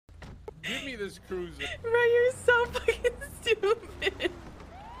Give me this cruiser. Bro, you're so fucking stupid.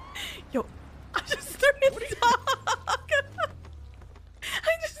 Yo, I just threw his dog.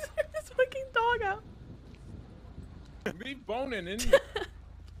 I just threw this fucking dog out. Leave Bonan in there.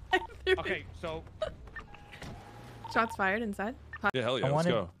 Okay, so. Shots fired inside. Yeah, hell yeah, let's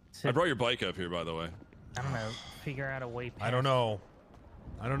go. I brought your bike up here, by the way. I don't know. Figure out a way past. I don't know.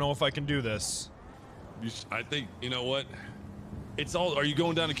 I don't know if I can do this. I think, you know what? It's all. Are you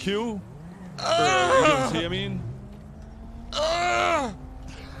going down a queue? Are you going T, I mean?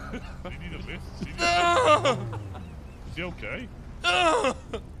 They need a lift. Is he okay?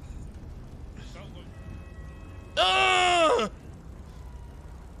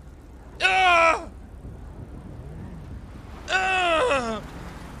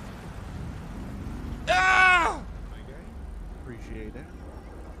 Appreciate it.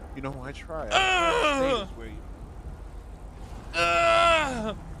 You know, I try.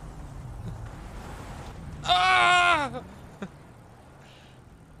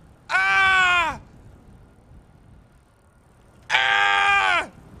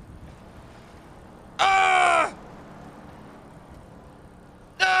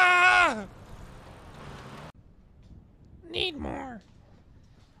 Need more.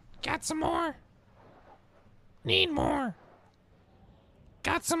 Got some more. Need more.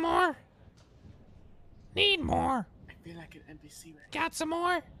 Got some more. Need more. I feel like an NPC right Got some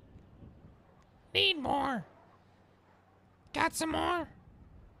more. Need more. Got some more.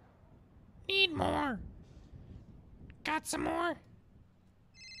 Need more. Got some more.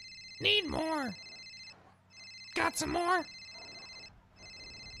 Need more. Got some more.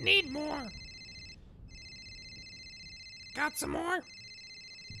 Need more. Got some more.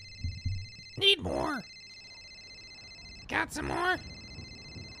 Need more. Got some more.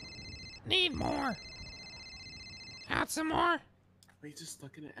 Need more. Got some more. Are we just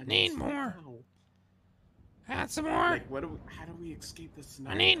looking at NPC? Need more. No. Got some more. Like, what do we, how do we escape this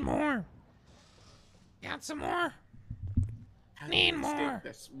now? I need more. Got some more. How do Need we escape more.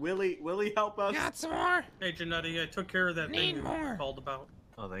 this? Willie, help us. Got some more. Hey, Janetti, I took care of that Need thing more. you called about.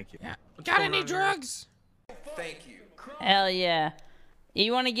 Oh, thank you. Yeah. What's Got going any on here? drugs? Thank you. Hell yeah.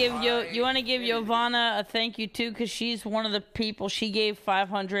 You want to give Giovanna a thank you too, cause she's one of the people. She gave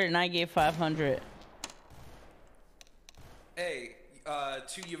 500 and I gave 500. Hey,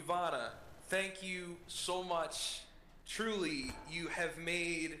 to Ivana, thank you so much. Truly, you have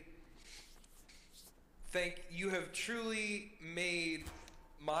truly made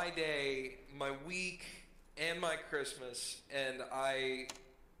my day, my week, and my Christmas, and I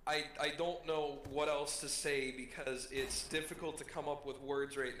don't know what else to say because it's difficult to come up with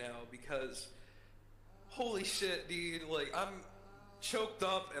words right now because holy shit, dude, like I'm choked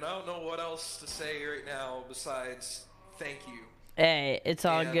up and I don't know what else to say right now besides thank you. Hey, it's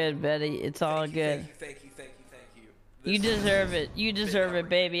all good, Betty. It's all good. Thank you. You deserve it. You deserve it,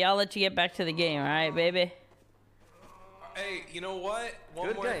 baby. I'll let you get back to the game, all right, baby? Hey, you know what?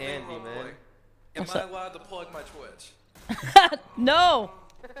 One more thing, Andy, man. Am I allowed to plug my Twitch? No.